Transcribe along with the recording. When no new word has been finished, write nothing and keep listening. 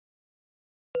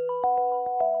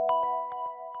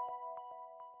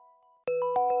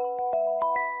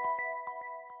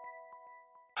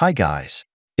Hi guys,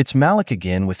 it's Malik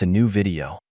again with a new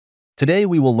video. Today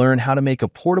we will learn how to make a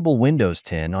portable Windows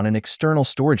 10 on an external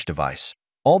storage device.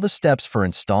 All the steps for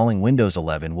installing Windows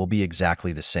 11 will be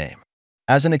exactly the same.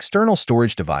 As an external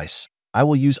storage device, I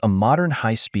will use a modern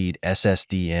high-speed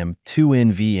SSD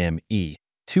M.2 NVMe,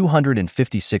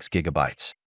 256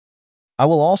 GB. I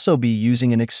will also be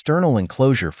using an external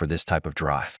enclosure for this type of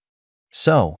drive.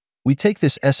 So, we take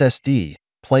this SSD,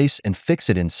 place and fix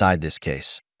it inside this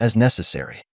case, as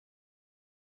necessary.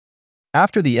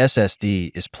 After the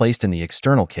SSD is placed in the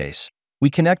external case, we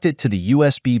connect it to the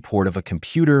USB port of a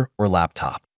computer or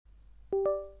laptop.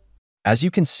 As you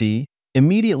can see,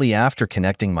 immediately after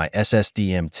connecting my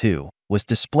SSD M.2 was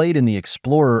displayed in the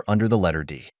Explorer under the letter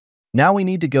D. Now we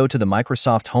need to go to the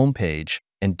Microsoft homepage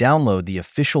and download the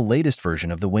official latest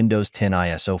version of the Windows 10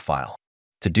 ISO file.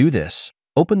 To do this,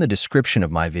 open the description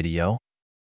of my video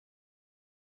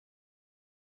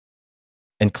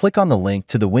and click on the link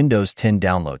to the Windows 10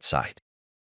 download site.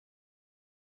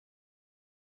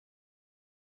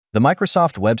 The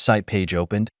Microsoft website page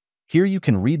opened. Here you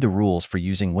can read the rules for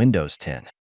using Windows 10.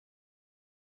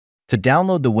 To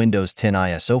download the Windows 10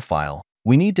 ISO file,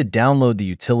 we need to download the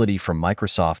utility from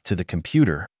Microsoft to the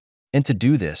computer, and to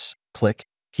do this, click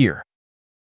here.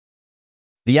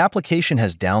 The application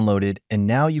has downloaded, and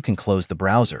now you can close the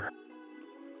browser.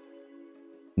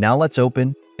 Now let's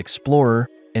open Explorer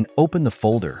and open the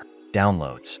folder,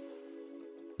 Downloads.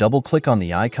 Double-click on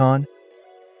the icon,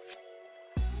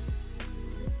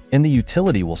 and the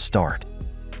utility will start.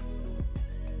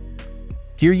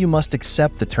 Here you must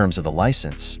accept the terms of the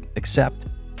license, Accept.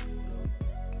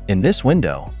 In this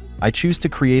window, I choose to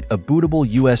create a bootable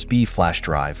USB flash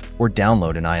drive or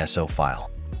download an ISO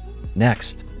file.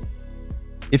 Next.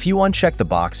 If you uncheck the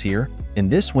box here, in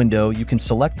this window you can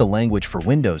select the language for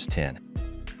Windows 10.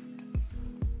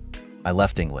 I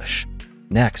left English.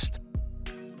 Next.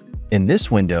 In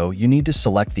this window, you need to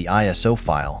select the ISO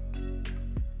file.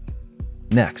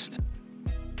 Next.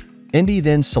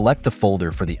 Then select the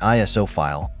folder for the ISO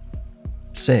file.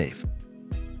 Save.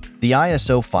 The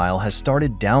ISO file has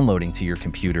started downloading to your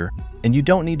computer, and you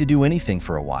don't need to do anything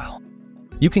for a while.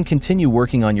 You can continue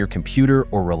working on your computer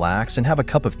or relax and have a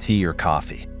cup of tea or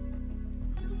coffee.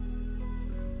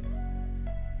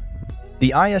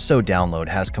 The ISO download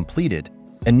has completed,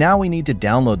 and now we need to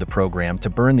download the program to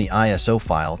burn the ISO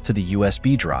file to the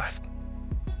USB drive.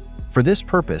 For this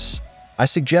purpose, I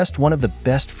suggest one of the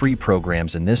best free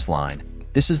programs in this line.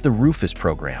 This is the Rufus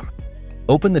program.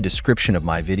 Open the description of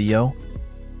my video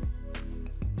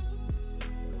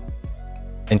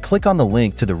and click on the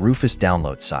link to the Rufus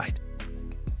download site.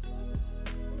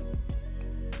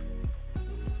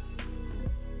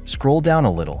 Scroll down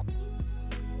a little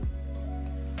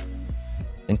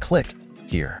and click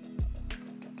here.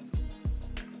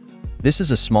 This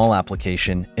is a small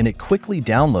application and it quickly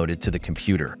downloaded to the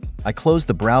computer. I close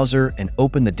the browser and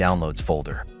open the Downloads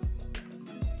folder.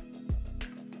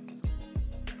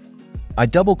 I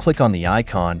double-click on the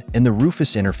icon and the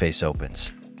Rufus interface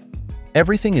opens.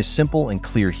 Everything is simple and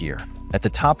clear here. At the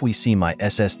top we see my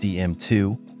SSD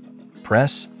M.2.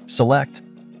 Press, select,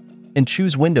 and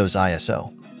choose Windows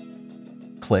ISO.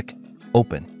 Click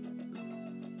Open.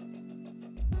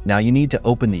 Now you need to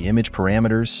open the image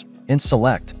parameters and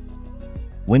select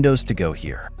Windows to go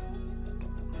here.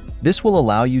 This will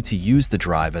allow you to use the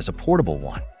drive as a portable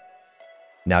one.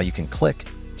 Now you can click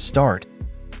Start,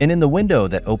 and in the window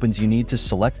that opens you need to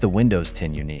select the Windows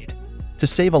 10 you need. To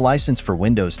save a license for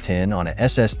Windows 10 on a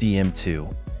SSD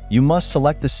M.2, you must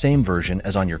select the same version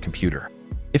as on your computer.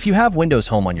 If you have Windows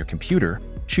Home on your computer,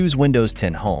 choose Windows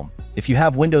 10 Home. If you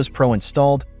have Windows Pro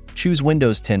installed, choose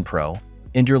Windows 10 Pro,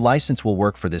 and your license will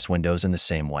work for this Windows in the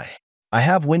same way. I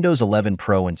have Windows 11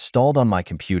 Pro installed on my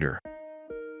computer.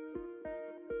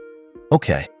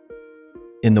 Okay.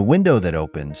 In the window that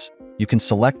opens, you can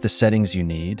select the settings you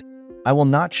need. I will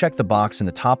not check the box in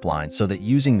the top line so that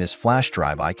using this flash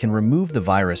drive I can remove the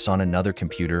virus on another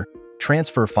computer,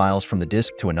 transfer files from the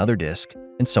disk to another disk,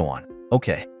 and so on.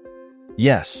 Okay.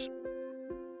 Yes.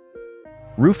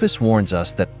 Rufus warns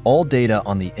us that all data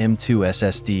on the M.2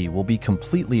 SSD will be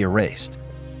completely erased.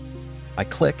 I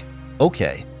click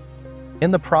OK,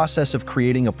 and the process of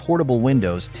creating a portable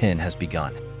Windows 10 has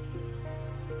begun.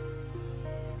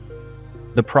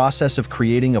 The process of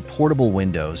creating a portable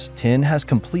Windows 10 has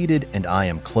completed and I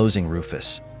am closing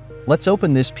Rufus. Let's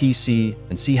open this PC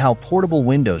and see how portable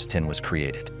Windows 10 was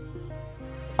created.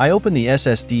 I open the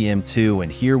SSD M.2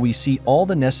 and here we see all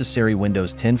the necessary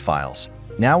Windows 10 files.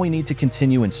 Now we need to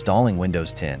continue installing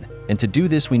Windows 10, and to do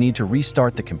this we need to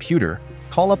restart the computer,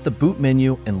 call up the boot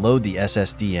menu and load the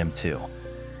SSD M.2.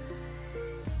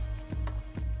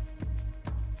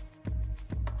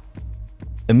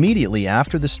 Immediately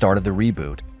after the start of the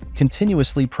reboot,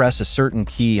 continuously press a certain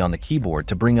key on the keyboard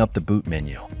to bring up the boot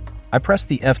menu. I press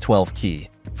the F12 key.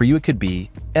 For you it could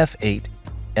be F8,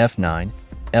 F9,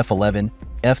 F11,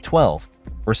 F12,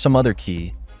 or some other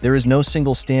key. There is no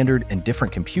single standard and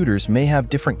different computers may have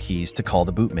different keys to call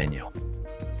the boot menu.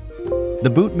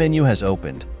 The boot menu has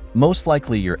opened. Most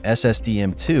likely your SSD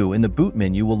M.2 in the boot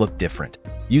menu will look different.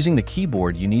 Using the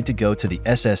keyboard, you need to go to the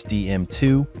SSD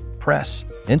M.2, press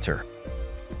Enter.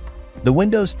 The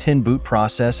Windows 10 boot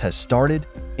process has started,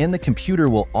 and the computer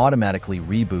will automatically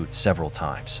reboot several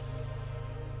times.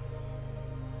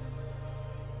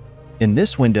 In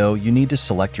this window, you need to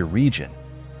select your region.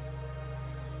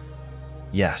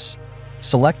 Yes.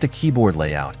 Select a keyboard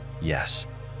layout. Yes.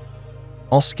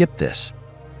 I'll skip this.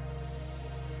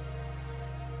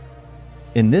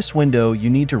 In this window,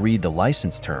 you need to read the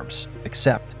license terms.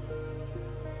 Accept.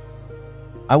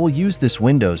 I will use this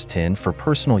Windows 10 for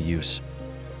personal use.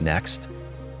 Next.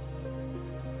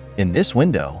 In this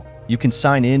window, you can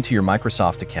sign in to your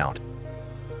Microsoft account.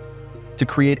 To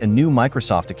create a new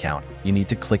Microsoft account, you need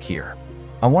to click here.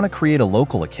 I want to create a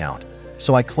local account,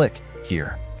 so I click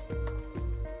here.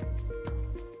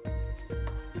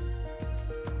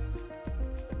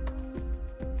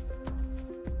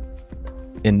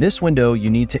 In this window, you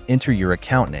need to enter your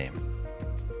account name.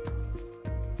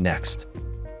 Next.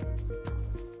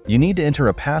 You need to enter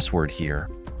a password here,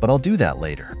 but I'll do that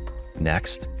later.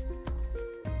 Next.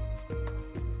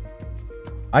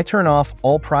 I turn off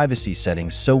all privacy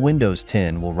settings so Windows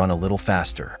 10 will run a little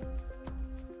faster.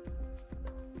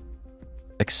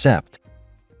 Accept.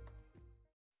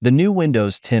 The new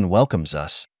Windows 10 welcomes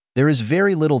us. There is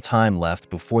very little time left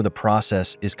before the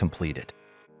process is completed.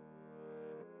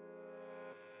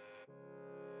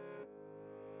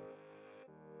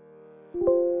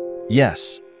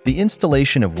 Yes, the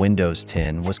installation of Windows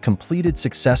 10 was completed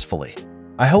successfully.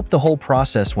 I hope the whole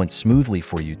process went smoothly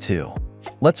for you too.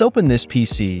 Let's open this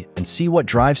PC and see what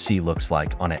Drive C looks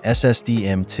like on a SSD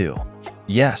M.2.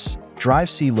 Yes, Drive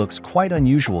C looks quite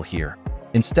unusual here.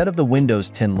 Instead of the Windows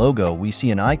 10 logo, we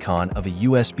see an icon of a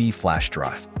USB flash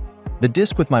drive. The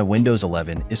disk with my Windows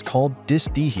 11 is called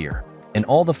Disk D here, and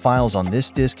all the files on this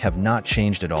disk have not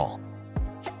changed at all.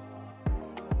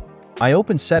 I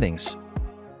open Settings,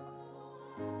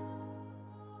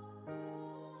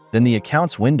 then the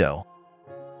Accounts window.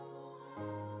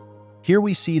 Here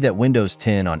we see that Windows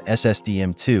 10 on SSD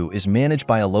M.2 is managed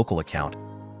by a local account.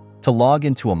 To log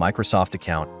into a Microsoft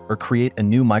account or create a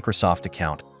new Microsoft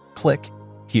account, click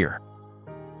here.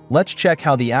 Let's check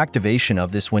how the activation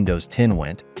of this Windows 10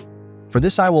 went. For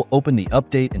this, I will open the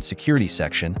Update and Security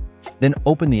section, then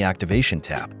open the Activation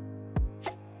tab.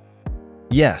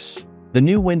 Yes, the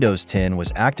new Windows 10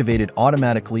 was activated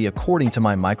automatically according to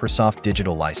my Microsoft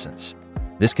Digital license.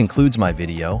 This concludes my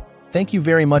video. Thank you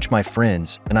very much, my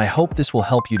friends, and I hope this will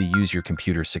help you to use your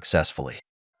computer successfully.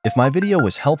 If my video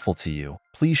was helpful to you,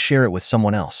 please share it with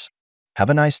someone else.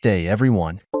 Have a nice day,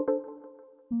 everyone.